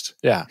produced.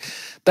 Yeah,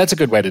 that's a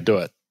good way to do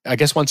it. I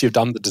guess once you've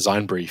done the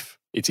design brief,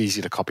 it's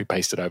easy to copy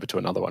paste it over to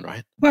another one,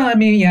 right? Well, I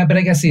mean, yeah, but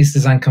I guess these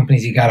design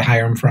companies, you got to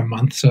hire them for a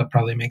month, so it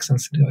probably makes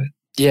sense to do it.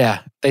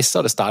 Yeah, they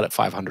sort of start at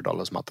 $500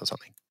 a month or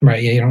something.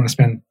 Right, yeah, you don't want to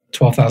spend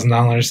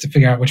 $12,000 to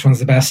figure out which one's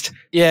the best.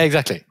 Yeah,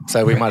 exactly.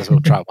 So we might as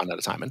well try one at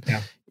a time.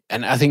 Yeah.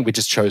 And I think we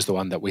just chose the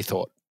one that we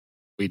thought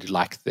we'd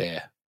like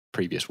their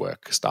previous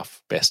work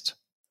stuff best.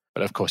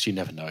 But of course, you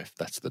never know if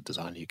that's the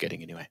design you're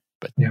getting anyway.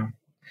 But yeah.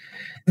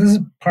 This is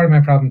part of my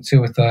problem too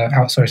with the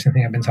outsourcing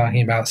thing I've been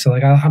talking about. So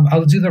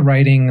I'll do the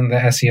writing and the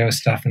SEO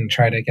stuff and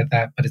try to get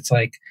that. But it's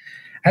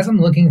as I'm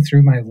looking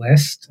through my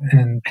list,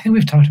 and I think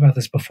we've talked about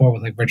this before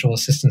with virtual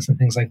assistants and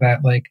things like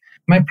that.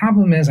 My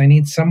problem is I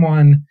need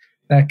someone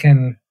that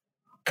can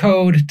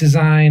code,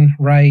 design,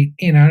 write,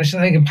 it's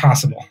just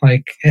impossible.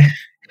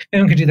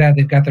 Anyone could do that.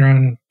 They've got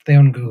they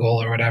own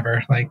Google or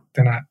whatever. Like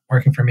they're not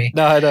working for me.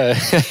 No, I know.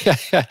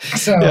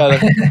 So,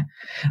 Yeah,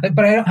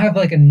 but I don't have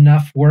like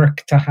enough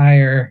work to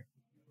hire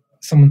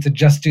someone to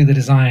just do the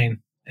design,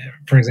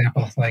 for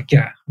example. Like,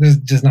 yeah, there's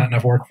just not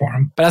enough work for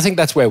them. but I think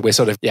that's where we're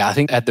sort of, I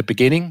think at the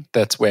beginning,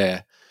 that's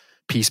where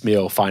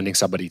piecemeal finding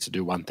somebody to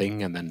do one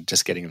thing and then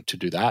just getting them to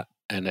do that.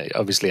 And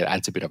obviously it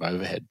adds a bit of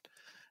overhead.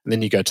 And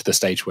then you go to the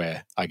stage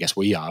where I guess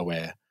we are,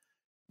 where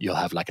you'll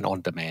have like an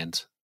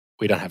on-demand.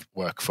 We don't have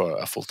work for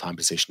a full-time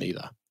position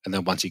either. And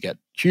then once you get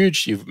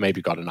huge, you've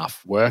maybe got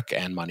enough work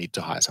and money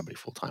to hire somebody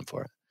full-time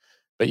for it.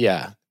 But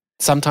yeah,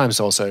 sometimes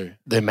also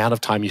the amount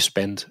of time you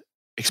spend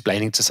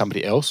explaining to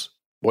somebody else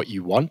what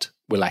you want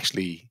will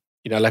actually,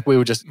 like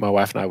my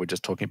wife and I were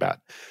just talking about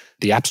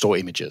the App Store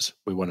images.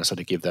 We want to sort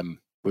of give them,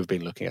 we've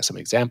been looking at some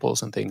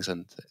examples and things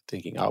and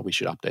thinking, we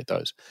should update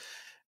those.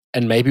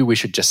 And maybe we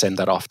should just send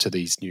that off to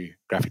these new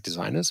graphic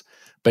designers.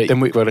 But then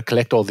we've got to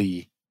collect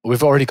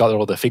we've already got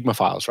all the Figma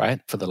files, right,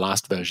 for the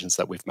last versions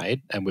that we've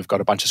made. And we've got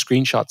a bunch of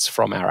screenshots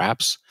from our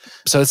apps.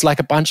 So it's like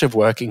a bunch of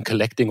work in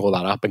collecting all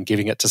that up and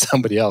giving it to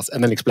somebody else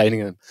and then explaining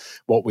them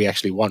what we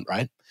actually want,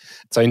 right?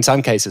 So in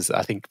some cases,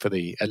 I think for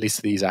at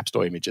least these App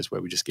Store images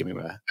where we just give them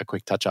a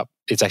quick touch up,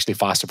 it's actually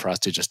faster for us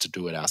to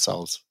do it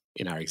ourselves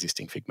in our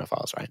existing Figma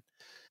files, right?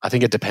 I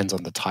think it depends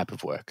on the type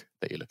of work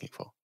that you're looking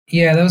for.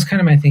 Yeah, that was kind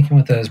of my thinking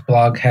with those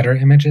blog header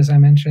images I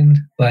mentioned.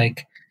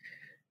 Like,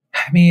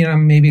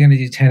 I'm maybe going to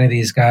do 10 of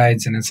these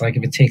guides, and it's like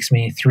if it takes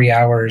me 3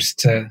 hours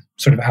to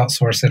sort of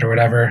outsource it or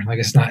whatever, like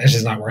it's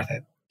just not worth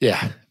it.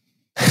 Yeah.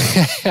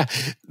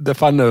 The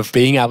fun of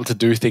being able to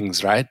do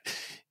things, right?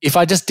 If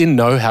I just didn't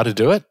know how to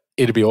do it,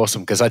 it'd be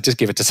awesome because I'd just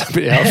give it to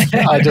somebody else.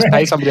 I'd just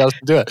pay somebody else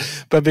to do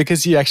it. But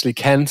because you actually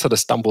can sort of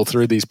stumble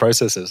through these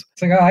processes.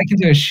 It's like, I can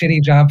do a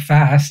shitty job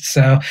fast,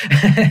 so.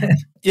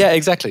 Yeah,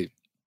 exactly.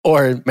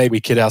 Or maybe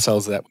we kid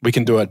ourselves that we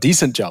can do a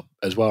decent job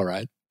as well,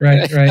 right?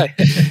 Right.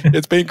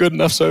 It's been good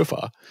enough so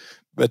far.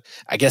 But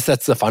I guess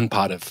that's the fun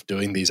part of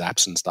doing these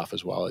apps and stuff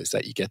as well, is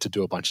that you get to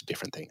do a bunch of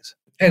different things.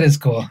 It is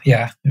cool.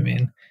 Yeah.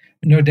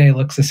 No day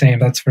looks the same,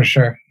 that's for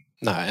sure.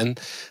 No, and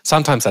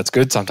sometimes that's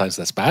good, sometimes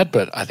that's bad,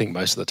 but I think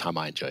most of the time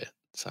I enjoy it.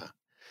 So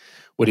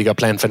what do you got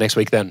planned for next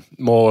week then?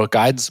 More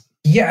guides?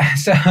 Yeah.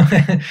 So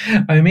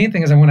my main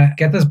thing is I want to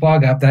get this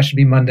blog up. That should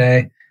be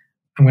Monday.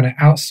 I'm going to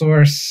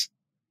outsource,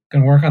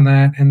 going to work on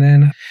that. And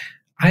then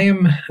I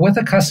am with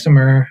a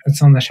customer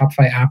that's on the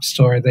Shopify App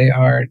Store. They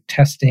are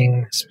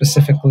testing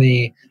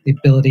specifically the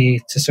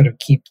ability to sort of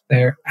keep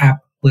their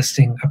app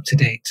listing up to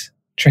date,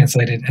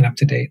 translated and up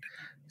to date.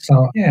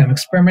 So yeah, I'm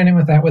experimenting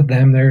with that with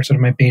them. They're sort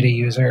of my beta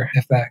user.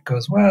 If that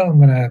goes well, I'm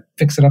going to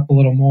fix it up a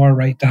little more,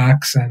 write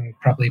docs, and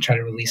probably try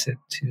to release it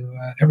to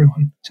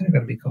everyone. So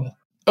that'll be cool.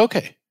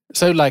 Okay.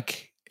 So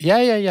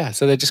yeah.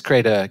 So they just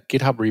create a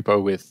GitHub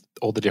repo with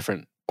all the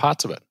different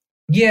parts of it.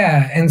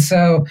 Yeah, and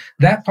so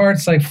that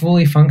part's like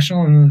fully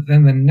functional. And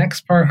then the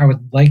next part I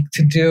would like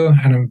to do,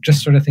 and I'm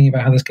just sort of thinking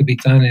about how this could be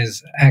done,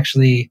 is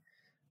actually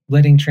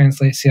letting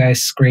Translate CI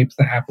scrape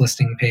the app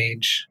listing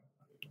page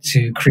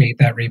to create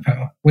that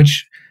repo,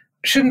 which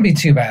shouldn't be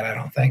too bad, I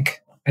don't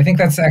think. I think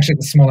that's actually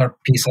the smaller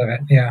piece of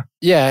it. Yeah.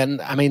 Yeah.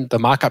 And the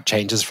markup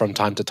changes from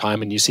time to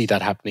time. And you see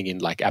that happening in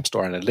like App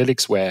Store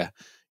Analytics where,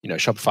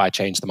 Shopify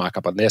changed the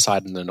markup on their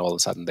side and then all of a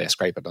sudden their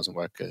scraper doesn't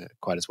work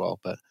quite as well.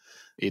 But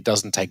it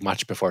doesn't take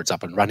much before it's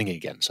up and running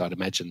again. So I'd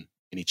imagine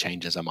any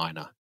changes are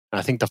minor. And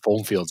I think the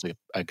form fields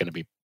are going to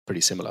be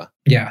pretty similar.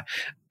 Yeah.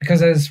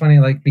 Because it's funny,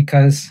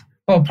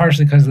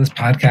 partially because of this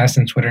podcast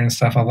and Twitter and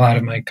stuff, a lot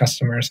of my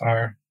customers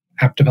are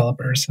app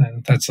developers,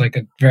 and that's like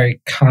a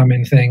very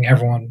common thing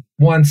everyone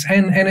wants.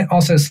 And it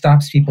also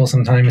stops people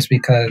sometimes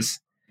because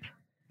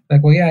I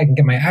can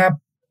get my app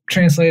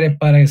translated,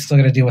 but I still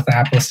got to deal with the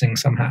app listing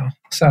somehow.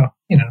 So,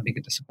 it'd be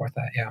good to support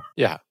that. Yeah.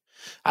 Yeah.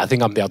 I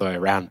think I'm the other way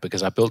around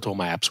because I built all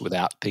my apps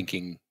without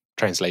thinking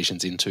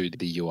translations into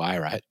the UI,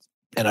 right?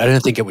 And I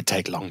don't think it would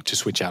take long to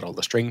switch out all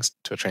the strings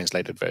to a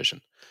translated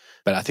version.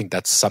 But I think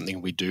that's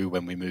something we do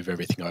when we move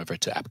everything over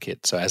to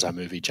AppKit. So as I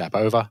move each app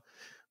over,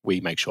 we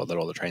make sure that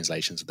all the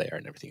translations are there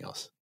and everything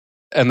else.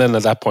 And then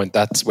at that point,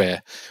 that's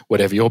where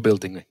whatever you're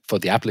building for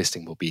the app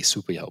listing will be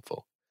super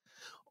helpful.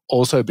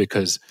 Also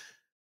because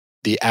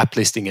the app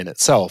listing in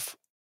itself,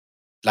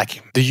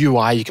 like the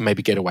UI, you can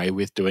maybe get away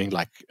with doing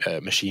like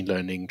machine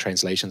learning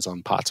translations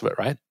on parts of it,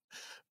 right?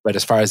 But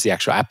as far as the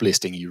actual app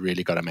listing, you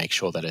really got to make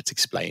sure that it's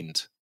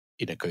explained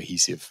in a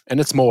cohesive, and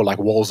it's more like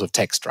walls of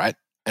text, right?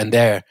 And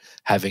they're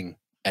having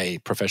a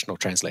professional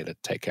translator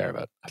take care of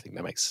it. I think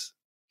that makes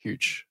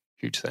huge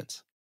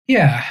sense.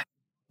 Yeah.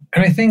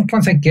 And I think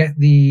once I get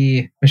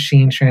the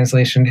machine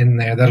translation in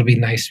there, that'll be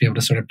nice to be able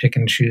to sort of pick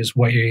and choose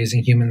what you're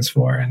using humans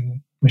for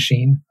and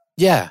machine.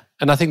 Yeah.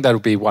 And I think that'll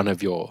be one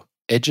of your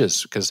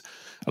edges because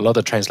a lot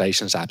of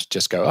translations apps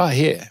just go,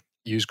 here,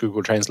 use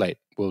Google Translate.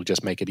 We'll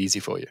just make it easy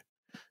for you.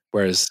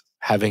 Whereas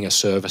having a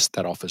service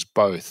that offers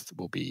both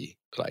will be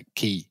like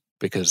key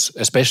because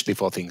especially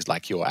for things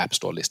like your app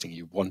store listing,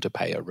 you want to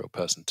pay a real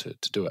person to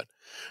do it.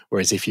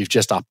 Whereas if you've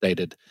just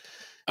updated,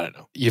 I don't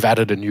know, you've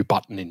added a new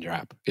button in your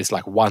app. It's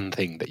like one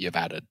thing that you've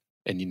added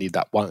and you need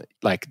that one.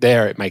 Like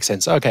there, it makes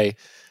sense. Okay,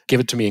 give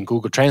it to me in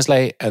Google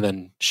Translate and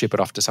then ship it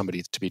off to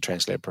somebody to be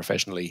translated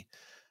professionally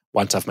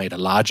once I've made a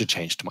larger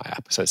change to my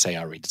app. So say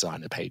I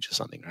redesign a page or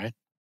something, right?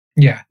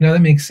 Yeah, no,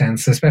 that makes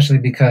sense, especially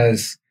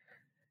because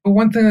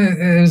one thing that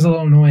is a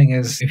little annoying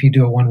is if you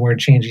do a one-word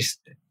change,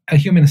 a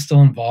human is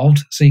still involved,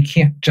 so you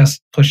can't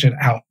just push it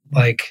out.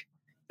 Like,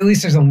 at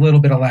least there's a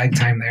little bit of lag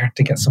time there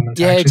to get someone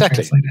to actually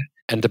translate it.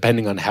 And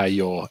depending on how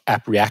your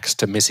app reacts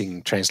to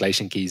missing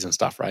translation keys and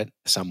stuff, right?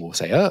 Some will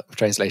say, oh,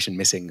 translation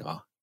missing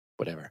or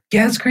whatever.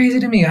 Yeah, it's crazy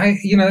to me.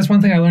 That's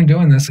one thing I learned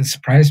doing this. It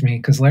surprised me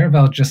because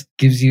Laravel just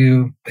gives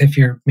you, if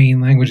your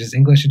main language is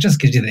English, it just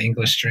gives you the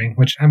English string,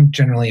 which I'm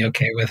generally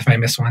okay with if I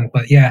miss one.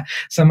 But yeah,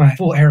 some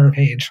full error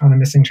page on a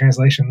missing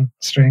translation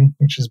string,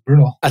 which is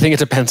brutal. I think it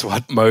depends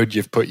what mode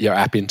you've put your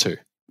app into,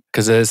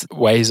 because there's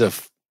ways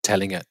of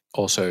telling it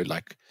also,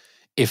 like,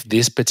 if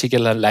this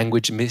particular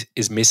language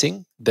is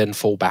missing, then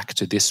fall back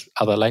to this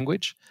other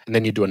language. And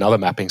then you do another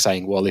mapping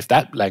saying, well, if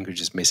that language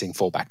is missing,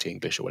 fall back to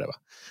English or whatever.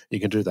 You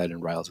can do that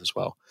in Rails as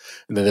well.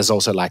 And then there's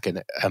also like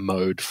a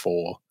mode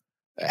for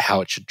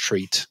how it should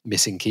treat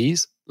missing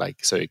keys.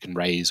 Like, so it can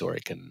raise or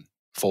it can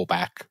fall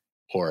back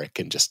or it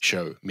can just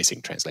show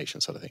missing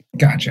translation sort of thing.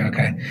 Gotcha.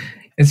 Okay.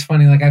 It's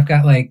funny. Like I've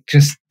got like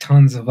just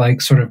tons of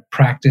like sort of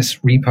practice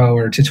repo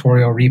or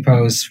tutorial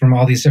repos from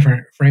all these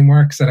different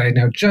frameworks that I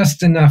know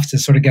just enough to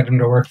sort of get them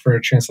to work for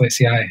Translate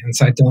CI. And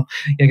so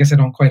I guess I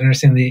don't quite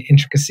understand the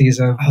intricacies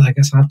of, I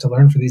guess I'll have to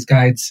learn for these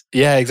guides.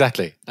 Yeah,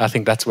 exactly. I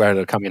think that's where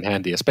it'll come in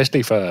handy,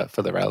 especially for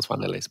the Rails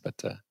one at least.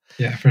 But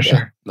yeah, for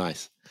sure.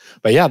 Nice.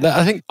 But yeah,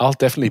 I think I'll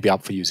definitely be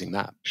up for using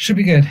that. Should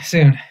be good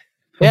soon.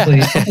 Hopefully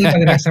by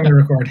the next time we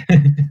record.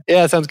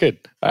 Yeah, sounds good.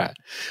 All right.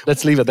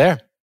 Let's leave it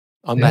there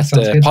on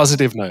that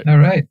positive note. All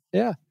right.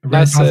 Yeah.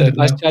 Nice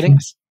chatting.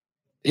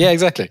 Yeah,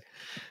 exactly.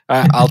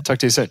 All right. I'll talk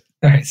to you soon.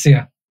 All right. See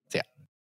ya.